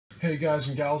Hey guys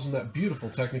and gals in that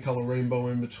beautiful Technicolor rainbow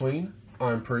in between,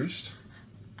 I'm Priest.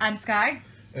 I'm Sky.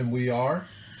 And we are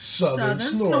Southern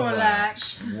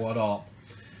Snorlax. What up?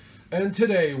 And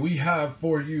today we have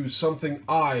for you something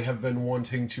I have been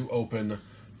wanting to open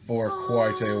for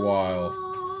quite a while.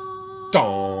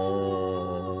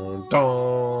 Dun,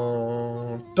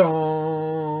 dun,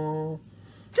 dun,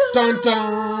 dun,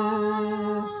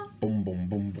 dun. Boom, boom,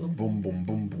 boom, boom, boom, boom,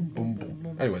 boom, boom, boom,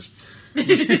 boom. Anyways.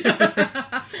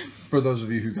 For those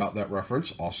of you who got that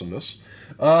reference, awesomeness.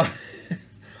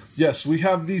 Yes, we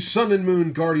have the Sun and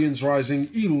Moon Guardians Rising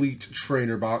Elite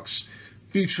Trainer Box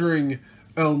featuring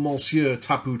El Monsieur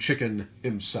Tapu Chicken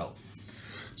himself.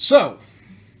 So,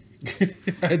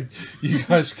 you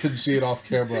guys can see it off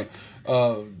camera.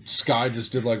 Sky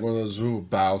just did like one of those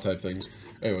bow type things.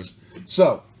 Anyways,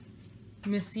 so.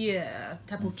 Monsieur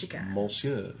Tapu Chicken.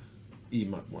 Monsieur et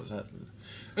Mademoiselle.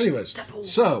 Anyways,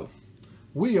 so.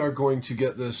 We are going to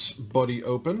get this buddy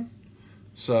open,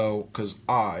 so, because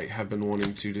I have been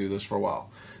wanting to do this for a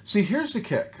while. See, here's the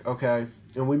kick, okay?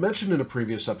 And we mentioned in a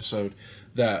previous episode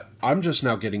that I'm just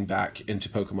now getting back into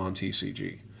Pokemon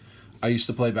TCG. I used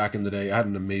to play back in the day. I had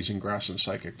an amazing Grass and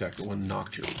Psychic deck that one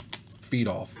knocked your feet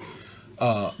off.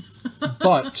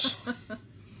 But,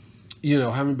 you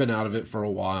know, haven't been out of it for a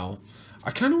while.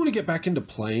 I kind of want to get back into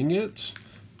playing it.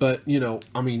 But, you know,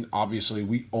 I mean, obviously,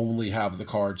 we only have the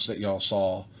cards that y'all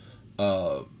saw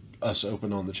us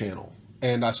open on the channel.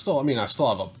 And I still have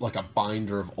a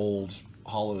binder of old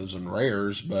holos and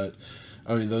rares, but,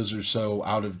 I mean, those are so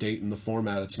out of date in the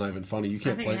format, it's not even funny. You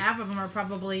can't play. I think half of them are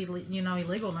probably, you know,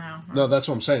 illegal now. No, that's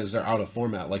what I'm saying, is they're out of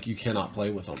format. Like, you cannot play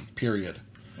with them, period.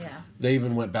 Yeah. They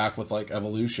even went back with, like,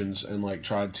 evolutions and, like,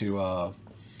 tried to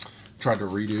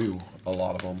redo a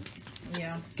lot of them.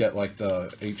 Yeah. Get, like,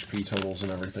 the HP totals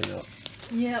and everything up.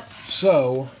 Yep.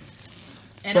 So.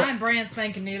 And I'm brand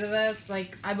spanking new to this.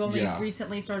 Like, I've only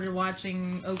recently started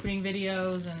watching opening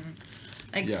videos and,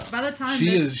 like, by the time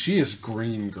she is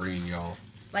green, y'all.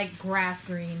 Like, grass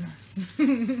green.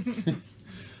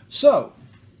 So,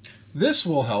 this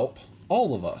will help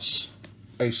all of us.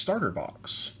 A starter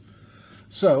box.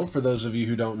 So, for those of you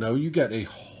who don't know, you get a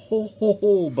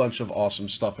whole bunch of awesome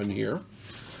stuff in here.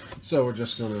 So we're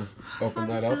just gonna open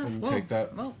that up and take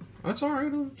that. Whoa. That's all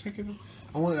right. I'll take it.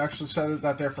 I want to actually set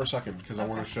that there for a second because I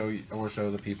want to show you. I want to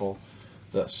show the people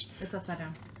this. It's upside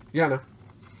down. Yeah, no.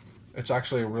 It's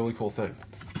actually a really cool thing.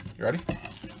 You ready?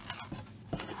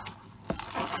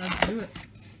 Let's do it.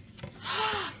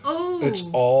 Oh! It's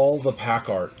all the pack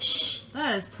arts.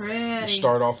 That is pretty. You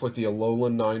start off with the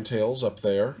Alolan Ninetales up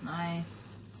there. Nice.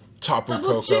 Tapu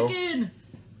Double Koko. Chicken!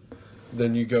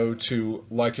 Then you go to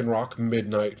Lycanroc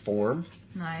Midnight form.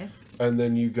 Nice. And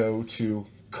then you go to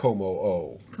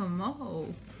Como-O.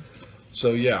 Como-O.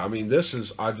 So yeah, I mean, this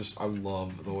is, I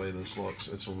love the way this looks.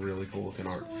 It's a really cool looking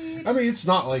art. I mean, it's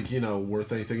not like, you know,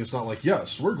 worth anything. It's not like,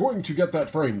 yes, we're going to get that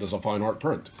framed as a fine art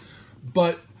print.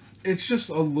 But it's just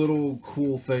a little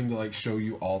cool thing to, like, show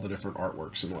you all the different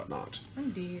artworks and whatnot.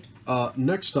 Indeed.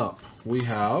 Next up, we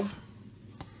have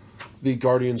the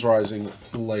Guardians Rising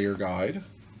Player Guide.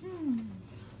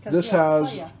 This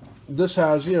has,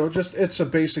 you know, just, it's a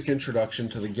basic introduction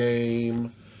to the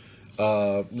game. You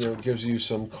know, it gives you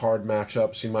some card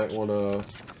matchups you might want to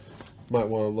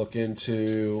look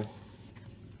into.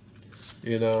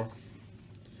 You know,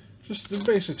 just the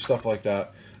basic stuff like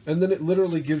that. And then it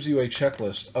literally gives you a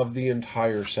checklist of the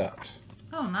entire set.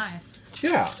 Oh, nice.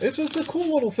 Yeah, it's a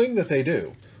cool little thing that they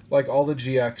do. Like all the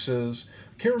GXs.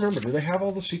 I can't remember, do they have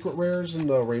all the secret rares and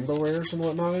the rainbow rares and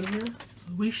whatnot in here?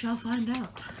 We shall find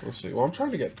out. We'll see. Well, I'm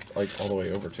trying to get, like, all the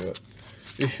way over to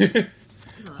it.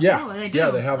 Yeah, oh, they do. Yeah,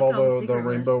 they have all the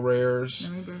rainbow rares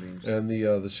and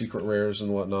the secret rares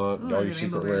and whatnot, oh, all your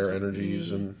secret rare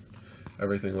energies and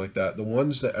everything like that. The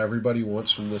ones that everybody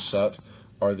wants from this set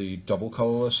are the double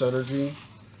colorless energy,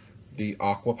 the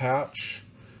aqua patch,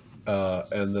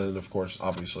 and then, of course,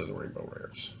 obviously the rainbow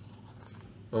rares.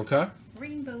 Okay?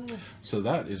 Rainbow. So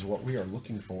that is what we are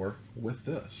looking for with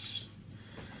this.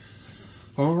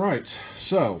 Alright,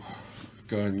 so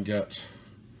go ahead and get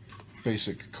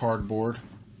basic cardboard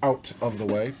out of the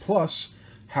way. Plus,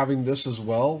 having this as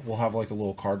well, we'll have like a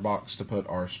little card box to put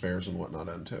our spares and whatnot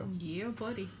into. Yeah,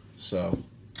 buddy. So,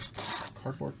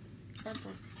 cardboard.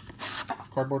 Cardboard.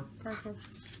 Cardboard. Cardboard.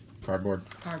 Cardboard.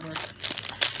 Cardboard.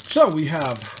 So, we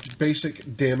have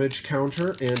basic damage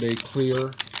counter and a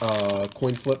clear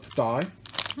coin flip die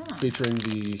featuring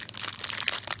the...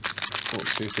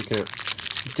 Let's see if we can't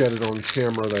get it on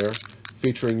camera there.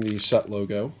 Featuring the set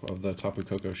logo of the Tapu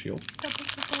Koko shield.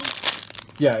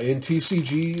 Yeah, in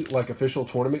TCG, like official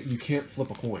tournament, you can't flip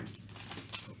a coin.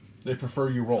 They prefer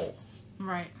you roll.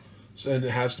 Right. So, and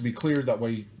it has to be cleared. That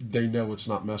way they know it's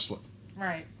not messed with.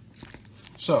 Right.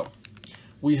 So,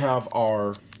 we have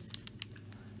our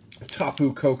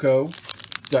TAPU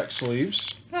KOKO deck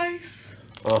sleeves. Nice.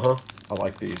 I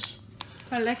like these.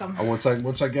 I like them.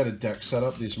 Once I get a deck set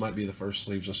up, these might be the first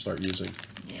sleeves I'll start using.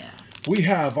 Yeah. We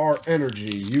have our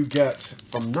energy. You get,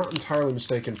 if I'm not entirely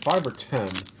mistaken, 5 or 10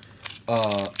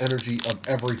 energy of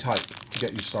every type to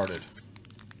get you started.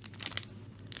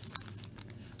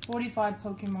 45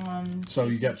 Pokemon. So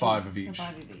you get 5 of each.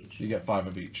 5 of each. You get 5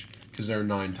 of each because there are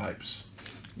 9 types.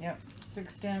 Yep.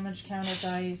 6 damage counter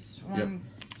dice. 1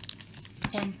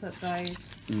 coin flip dice.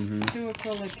 2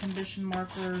 acrylic condition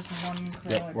markers and 1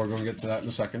 acrylic. Yep, we're going to get to that in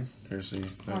a second. Here's the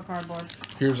more cardboard.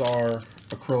 Here's our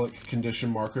acrylic condition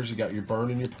markers. You got your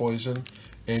burn and your poison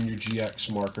and your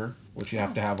GX marker, which you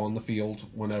have to have on the field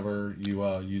whenever you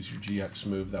use your GX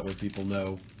move. That way people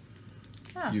know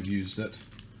you've used it.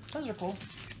 Those are cool.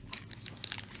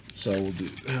 So we'll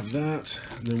have that.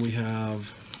 And then we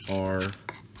have our... Is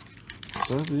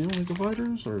that the only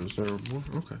dividers, or is there more?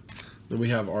 Okay. Then we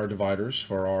have our dividers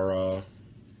for our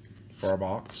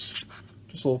box.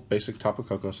 Just a little basic TAPU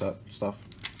KOKO set stuff.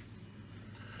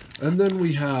 And then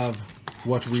we have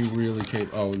what we really came...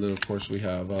 Oh, and then of course we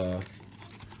have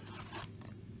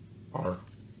our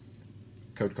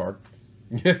code card.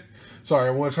 Sorry,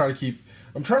 I want to try to keep...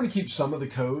 I'm trying to keep some of the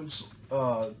codes.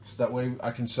 That way I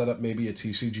can set up maybe a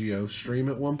TCGO stream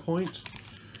at one point.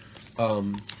 I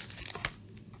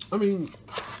mean,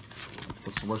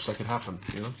 what's the worst that could happen,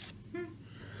 you know?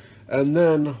 And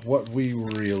then what we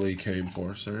really came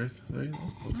for, sorry. There you go.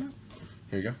 Okay.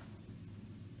 Here you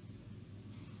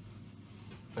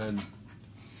go. And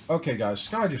okay, guys,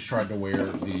 Sky just tried to wear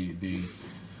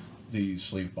the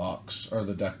sleeve box or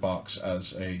the deck box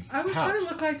as a I was hat. trying to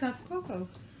look like TAPU KOKO.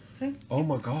 See? Oh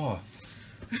my god.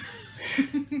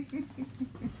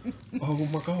 Oh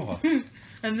my god.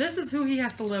 And this is who he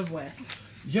has to live with.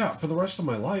 Yeah, for the rest of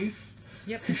my life.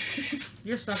 Yep.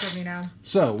 You're stuck with me now.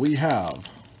 So we have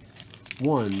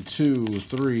 1, 2,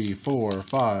 3, 4,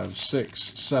 5,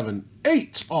 6, 7,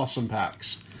 8 awesome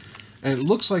packs. And it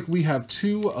looks like we have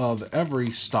 2 of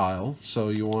every style. So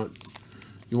you want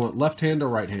left hand or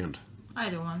right hand?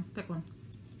 Either one. Pick one.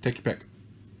 Take your pick.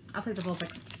 I'll take the full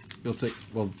picks. You'll take,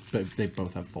 well, they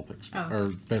both have full picks. Oh. Or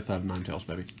both have 9 tails,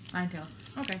 baby. 9 tails.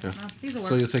 Okay. Yeah. Well, these will work.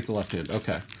 So you'll take the left hand.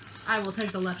 Okay. I will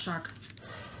take the left shark.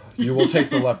 You will take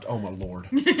the left. Oh my lord.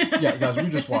 Yeah, guys, we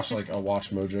just watched like a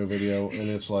Watch Mojo video, and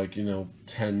it's like, you know,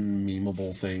 10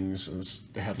 memeable things. And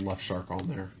they had left shark on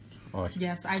there. Oh.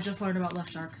 Yes, I just learned about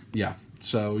left shark. Yeah.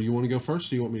 So you want to go first,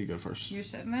 or do you want me to go first? You're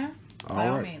sitting there? By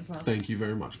all means, love. Thank you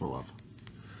very much, my love.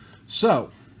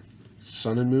 So,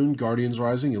 Sun and Moon, Guardians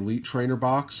Rising, Elite Trainer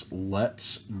Box.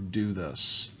 Let's do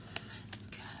this.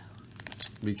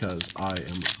 Because I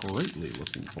am greatly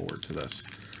looking forward to this.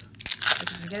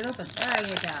 Get it open. There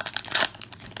you go.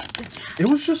 It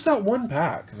was just that one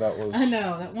pack that was... I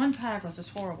know. That one pack was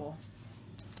just horrible.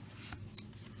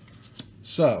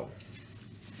 So,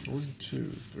 1, 2,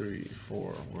 3,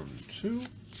 4, 1, 2.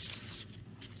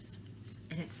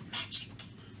 And it's magic.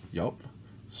 Yup.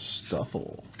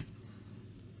 Stuffle.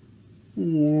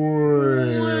 Wilmer.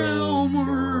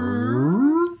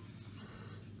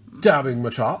 Dabbing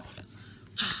Machop.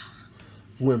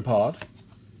 Wimpod.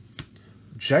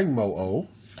 Jangmo-O.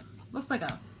 Looks like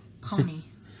a pony.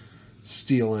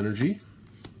 Steel Energy.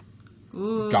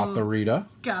 Ooh. Got the Rita.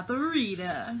 Got the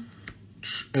Rita.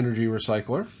 Energy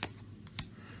Recycler.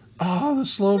 Oh, the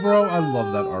Slowbro. I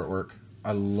love that artwork.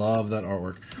 I love that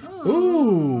artwork.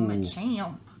 Ooh.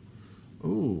 Machamp.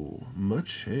 Ooh,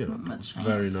 Machamp. That's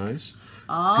very nice.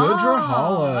 Oh, Goodra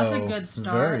Hollow. That's a good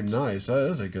start. Very nice.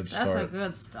 That is a good start. That's a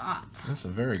good start. That's a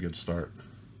very good start.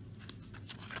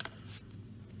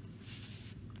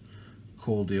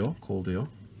 Cool deal. Cool deal.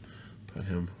 Put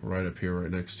him right up here,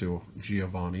 right next to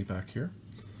Giovanni back here.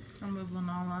 I'll move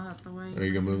Lanola out the way. There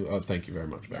you go. Move. Oh, thank you very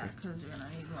much, baby. Yeah, because you're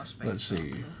going to need more space. Let's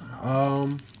see.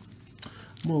 I'm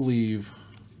gonna leave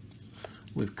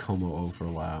Como-O for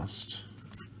last.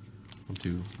 I'll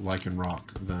do Lycanroc,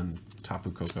 then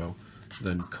TAPU KOKO,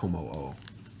 then Como-O.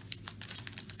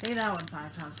 Say that one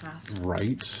 5 times fast.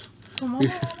 Right. All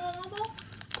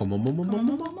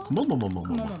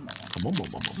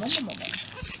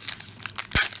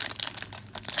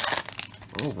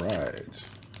right.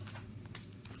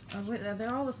 Oh, wait, are they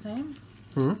all the same?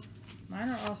 Huh? Mine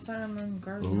are all Sun and Moon,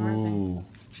 Guardian Rising.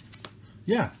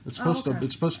 Yeah, it's supposed to.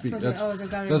 It's supposed to be. That's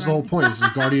the the whole point. It's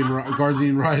the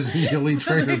Guardian Rising Elite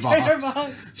Trainer box.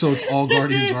 So it's all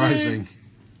Guardians Rising.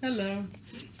 Hello.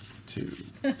 2,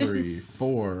 3,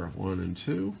 4, 1 and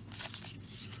 2.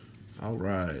 All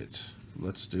right,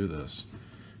 let's do this.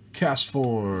 Cast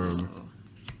form.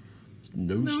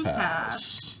 Nose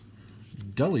pass.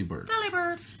 Delibird.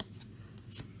 Delibird.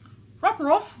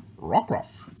 Rockruff.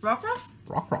 Rockruff. Rockruff.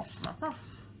 Rockruff. Rockruff.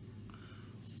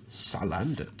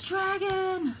 Salandit.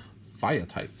 Dragon. Fire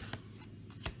type.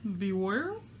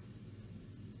 Beware.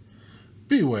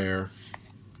 Beware.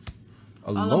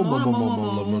 Alola.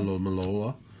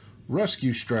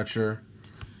 Rescue Stretcher.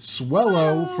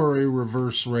 Swellow for a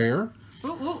reverse rare.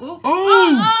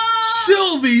 Oh!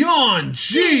 Sylveon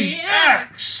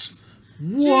GX!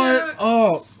 What?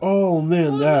 Oh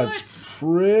man, that's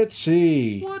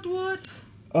pretty. What?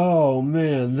 Oh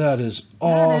man, that is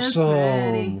awesome. That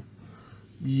is pretty.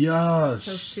 Yes.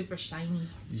 So super shiny.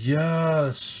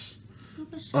 Yes.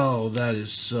 Super shiny. Oh, that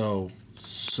is so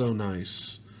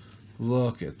nice.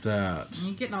 Look at that.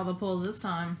 You're getting all the pulls this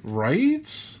time.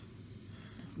 Right?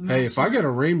 Hey, if I get a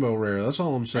rainbow rare, that's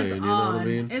all I'm saying, you know what I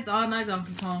mean? It's on like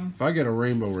Donkey Kong. If I get a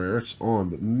rainbow rare, it's on.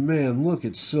 But man, look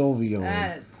at Sylveon.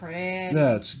 That is pretty.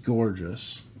 That's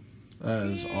gorgeous. That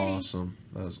is awesome.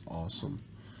 That is awesome.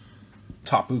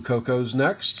 Tapu Koko's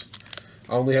next.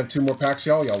 I only have 2 more packs,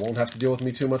 y'all. Y'all won't have to deal with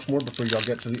me too much more before y'all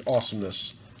get to the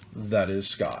awesomeness that is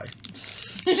Sky.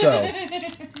 So,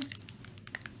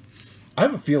 I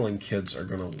have a feeling kids are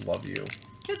gonna love you.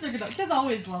 Kids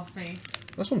always love me.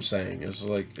 That's what I'm saying. It's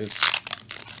like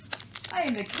I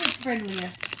am the kid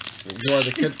friendliest. You are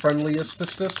the kid friendliest.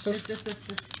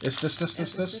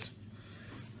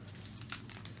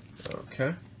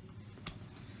 Okay.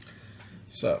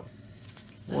 So,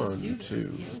 1, 2,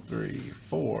 3,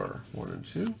 4. 1 and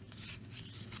 2.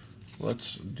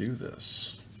 Let's do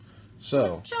this.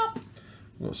 So, I'm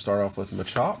going to start off with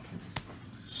Machop.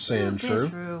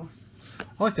 Sandshrew.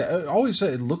 I like that. I always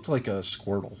said it looked like a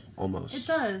Squirtle, almost. It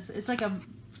does. It's like a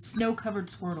snow-covered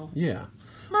Squirtle. Yeah.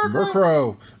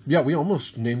 Murkrow. Yeah, we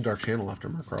almost named our channel after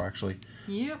Murkrow, actually.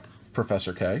 Yep.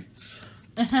 Professor K.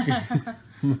 The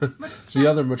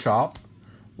other Machop.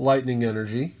 Lightning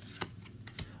Energy.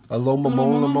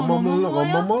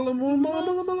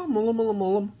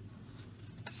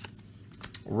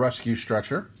 Rescue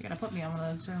Stretcher. You're going to put me on one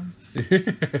of those, too.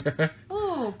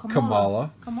 Oh,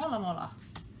 Kamala. Kamala.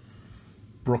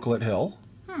 Brooklet Hill.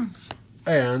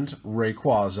 And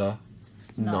Rayquaza.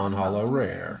 Non-holo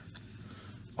rare.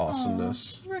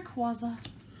 Awesomeness. Rayquaza.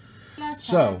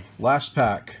 Last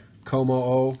pack.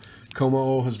 Como-O.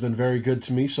 Como-O has been very good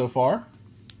to me so far.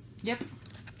 Yep.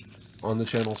 On the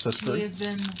channel's history. He has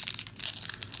been.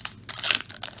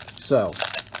 So,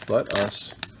 let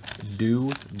us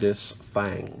do this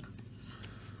thing.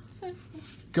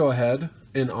 Go ahead,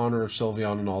 in honor of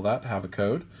Sylveon and all that, have a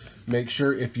code. Make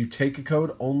sure if you take a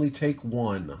code, only take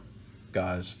 1,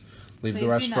 guys. Leave the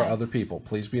rest for other people.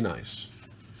 Please be nice.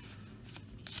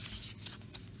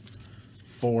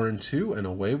 4 and 2, and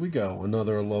away we go.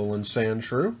 Another Alolan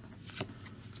Sandshrew.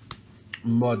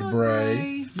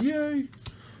 Mudbray. Yay.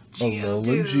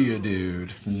 Alolan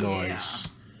Geodude. Nice. Yeah.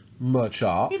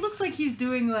 Machop. He looks like he's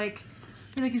doing like, I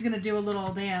feel like he's going to do a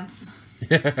little dance.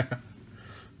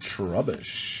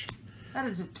 Trubbish. That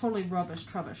is a totally rubbish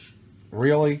Trubbish.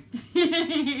 Really?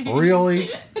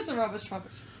 Really? It's a rubbish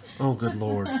Trubbish. Oh, good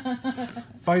lord.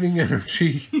 Fighting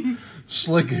Energy.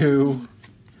 Sliggoo.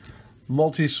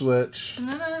 Multi-Switch.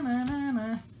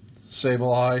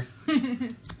 Sableye.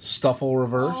 Stuffle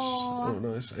Reverse. Oh,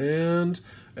 nice. And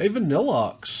a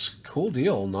Vanilluxe. Cool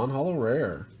deal. Non-holo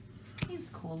rare. He's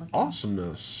cool looking.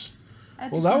 Awesomeness.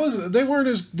 Well,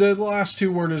 the last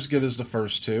 2 weren't as good as the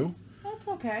first 2. That's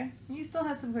okay. You still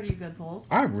had some pretty good pulls.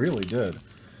 I really did.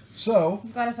 So. You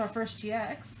got us our first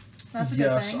GX. That's a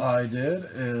good thing. Yes, I did,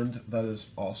 and that is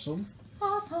awesome.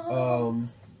 Awesome.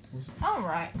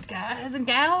 Alright, guys and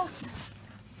gals.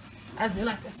 As we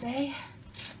like to say.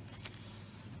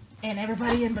 And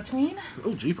everybody in between.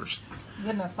 Oh, jeepers.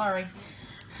 Goodness, sorry.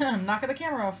 I'm knocking the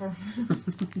camera over.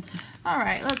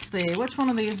 Alright, let's see. Which one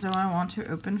of these do I want to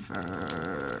open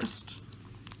first?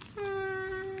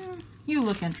 You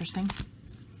look interesting.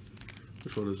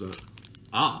 Which one is that?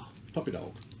 Ah, Puppy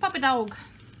Dog. Puppy Dog.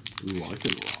 Like a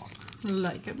rock.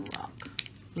 Like a rock.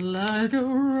 Like a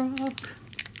rock.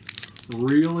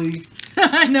 Really?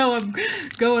 I know, I'm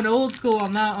going old school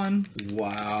on that one.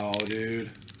 Wow,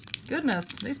 dude.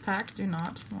 Goodness, these packs do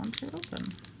not want to open.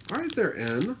 Alright, they're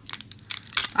in.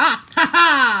 Ah! Ha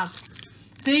ha!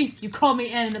 See? You called me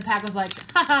in and the pack was like,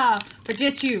 ha ha!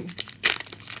 Forget you!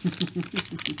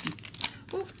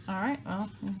 Alright, well,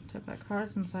 I'll take that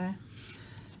card since I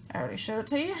already showed it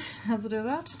to you. How's it do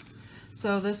that?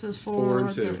 So this is 4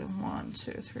 and 2. 1,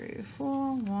 2, 3,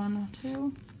 4. 1,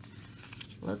 2.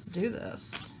 Let's do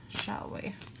this, shall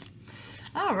we?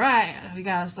 Alright, we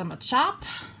got some Machop.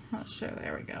 Let's show,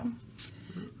 there we go.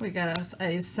 We got us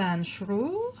a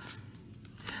Sandshrew.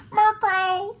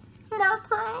 Murkrow!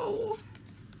 Murkrow!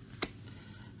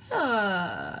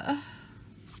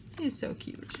 He's so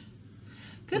cute.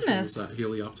 Goodness. That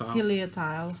Helioptile?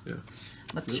 Helioptile. Yeah.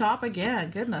 Machop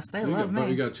again. Goodness, they love me.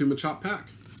 You got 2 Machop pack.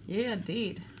 Yeah,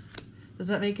 indeed. Does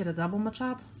that make it a double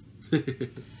Machop?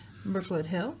 Brookwood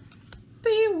Hill.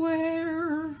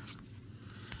 Beware.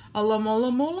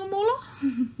 Alamola mola mola.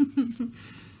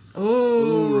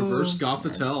 Oh, reverse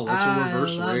Gothitelle. That's a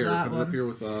reverse rare. Put it up here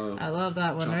with I love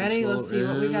that one. Ready? Let's see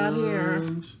what we got here.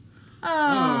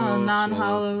 Oh,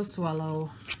 non-hollow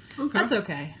swallow. Okay. That's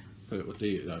okay. Put it with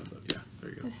the yeah, there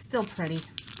you go. It's still pretty.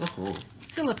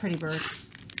 Still a pretty bird.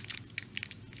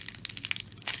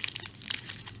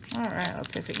 Alright,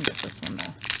 let's see if we can get this one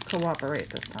to cooperate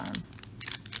this time.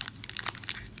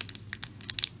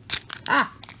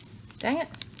 Ah! Dang it.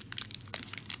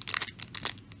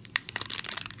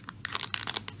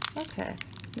 Okay,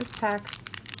 this pack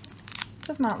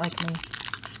does not like me.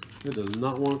 It does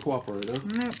not want to cooperate, huh?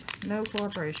 Nope, no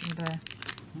cooperation today.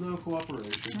 No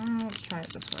cooperation. Let's try it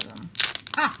this way then.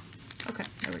 Ah! Okay,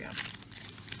 there we go.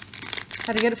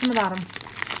 Had to get it from the bottom.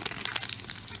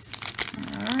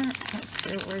 Alright, let's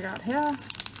see what we got here.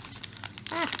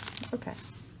 Ah! Okay.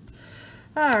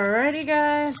 Alrighty,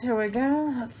 guys, here we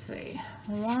go. Let's see.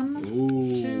 1,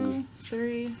 2,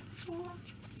 3, 4.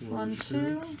 1,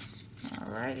 2.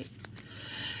 Alrighty.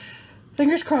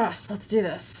 Fingers crossed. Let's do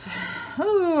this.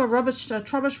 Oh, a rubbish,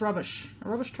 trubbish. A rubbish trubbish. A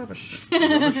rubbish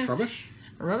trubbish?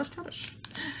 A rubbish trubbish.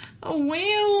 A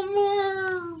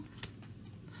whalebone.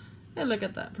 Hey, look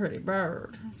at that pretty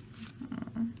bird.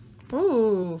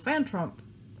 Ooh, Phantomp.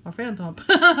 Or Phantomp.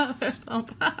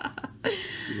 Phantomp.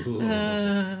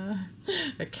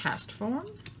 A cast form.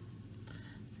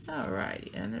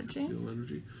 Alrighty, energy. Steel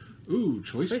energy. Ooh,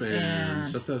 choice band.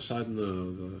 Set that aside in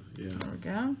the yeah. There we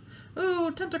go. Ooh,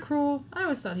 Tentacruel. I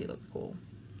always thought he looked cool.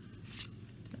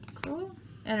 Tentacruel.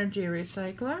 Energy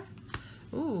recycler.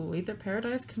 Ooh, Ether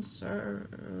Paradise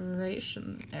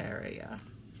Conservation Area.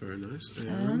 Very nice.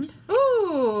 And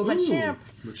ooh, Machamp.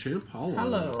 Machamp Hollow.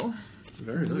 Hello.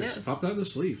 Very nice. Yes. Pop that in the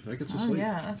sleeve. That gets a sleeve.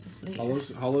 Yeah, that's a sleeve.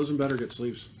 Hollows and better get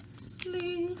sleeves.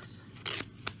 Sleeves.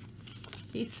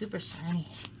 He's super shiny.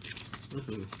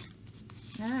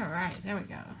 Alright, there we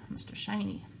go. Mr.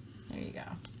 Shiny. There you go.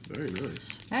 Very nice.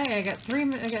 Hey, I got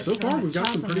 3. So far, we've got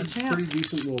some pretty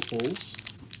decent little pulls.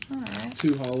 Alright.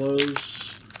 2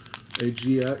 hollows, a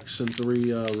GX, and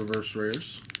 3 reverse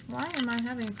rares. Why am I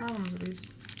having problems with these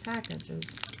packages?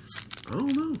 I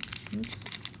don't know. Oops.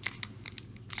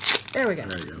 There we go.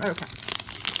 There you go. Okay.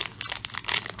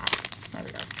 There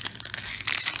we go.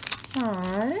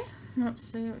 Alright. Let's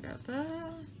see, we got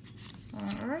that.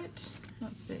 Alright.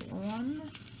 Let's see. 1,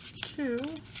 2,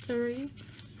 3,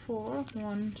 4.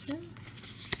 1, 2. I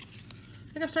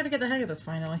think I'm starting to get the hang of this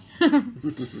finally.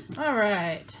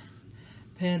 Alright.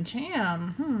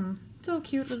 Pancham. So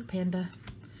cute little panda.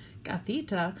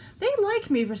 Gothita. They like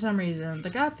me for some reason. The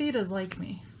Gothitas like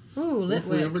me. Ooh, Litwick. If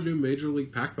we ever do Major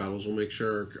League Pack Battles, we'll make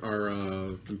sure our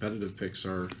competitive picks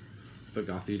are the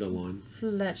Gothita line.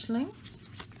 Fletchling.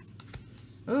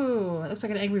 Ooh, it looks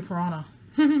like an angry piranha.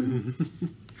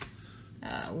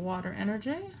 Water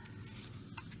energy.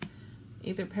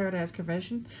 Ether Paradise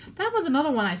Curvation. That was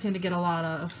another one I seem to get a lot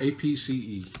of.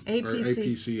 APCE. Or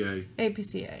APCA.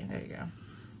 APCA. There you go.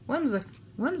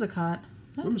 Whimsicott.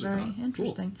 That's very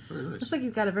interesting. Cool. Very nice. Looks like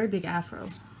he's got a very big afro.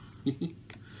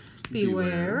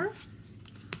 Beware.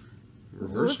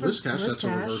 Reverse Whiscash. That's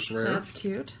a reverse rare. That's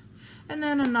cute. And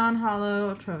then a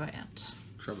non-hollow Trevenant.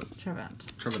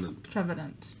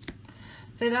 Trevenant.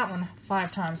 Say that one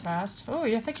 5 times fast. Oh,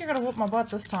 you think you're gonna whoop my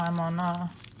butt this time on I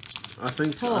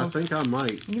think I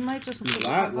might. You might just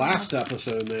last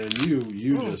episode, man, you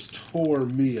just tore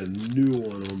me a new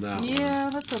one on that one. Yeah,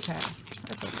 that's okay.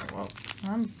 That's okay. Well,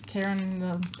 I'm tearing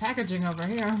the packaging over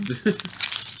here.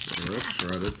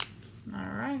 Shredded.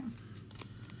 Alright.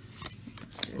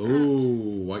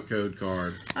 Ooh, white code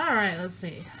card. Alright, let's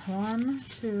see. 1,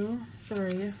 2,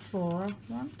 3, 4.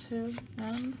 1, 2,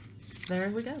 and there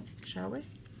we go. Shall we?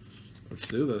 Let's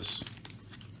do this.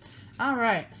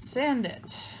 Alright, sand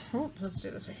it. Oop, let's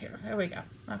do this right here. There we go.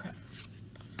 Okay.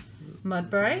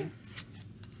 Mudbray.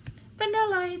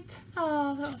 Vanillite.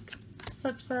 Oh, look.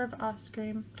 Subserve ice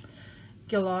cream.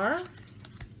 Galar.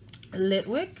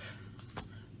 Litwick.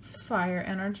 Fire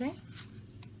energy.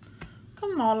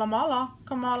 Kamala Mala.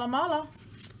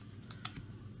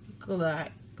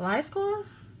 Gliscor?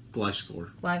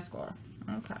 Gliscor.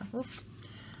 Okay. Oops.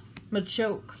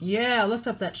 Machoke. Yeah, lift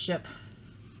up that ship.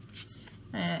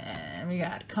 And we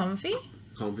got Comfy.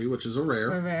 Which is a rare.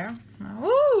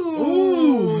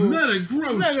 Ooh!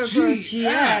 Metagross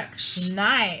GX.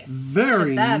 Nice.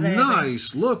 Very that,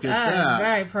 nice. Look at that.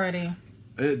 Very pretty.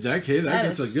 That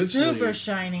gets a good sleeve. Super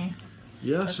shiny.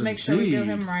 Yes, Let's make sure we do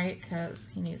him right because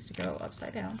he needs to go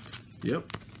upside down.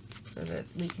 Yep. So that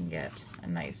we can get a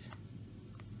nice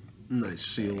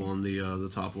seal on the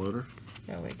top loader.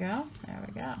 There we go. There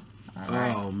we go. All right.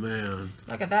 right. Oh man.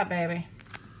 Look at that baby.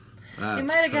 That's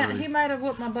he might have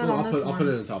whooped my butt on this one. I'll put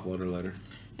it in the top loader later.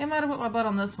 He might have whooped my butt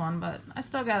on this one, but I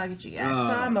still got a GX,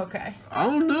 so I'm okay. I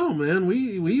don't know, man.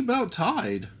 We about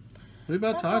tied. We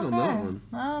about tied on that one.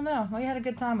 I don't know. We had a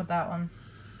good time with that one.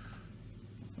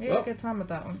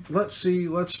 Let's see.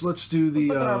 Let's do the.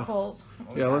 Look at our pulls.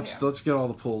 Yeah, let's get all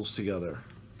the pulls together.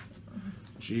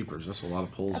 Jeepers, that's a lot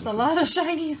of pulls. That's a lot of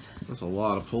shinies. That's a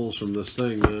lot of pulls from this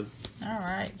thing, man. All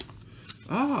right.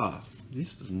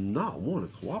 These does not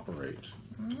want to cooperate.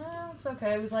 No, it's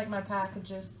okay. It was like my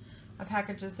packages. My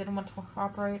packages didn't want to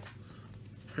cooperate.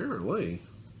 Apparently.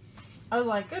 I was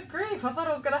like, good grief! I thought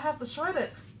I was gonna have to shred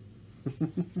it.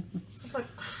 It's like.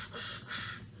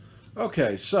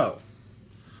 Okay, so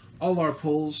all our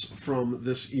pulls from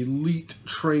this Elite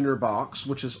Trainer box,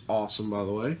 which is awesome, by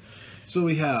the way. So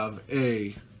we have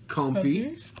a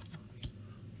Comfy,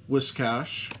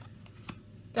 Whiscash,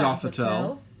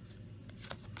 Gothitelle,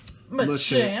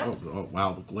 Machamp. Oh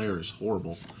wow, the glare is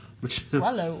horrible.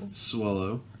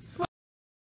 Swallow.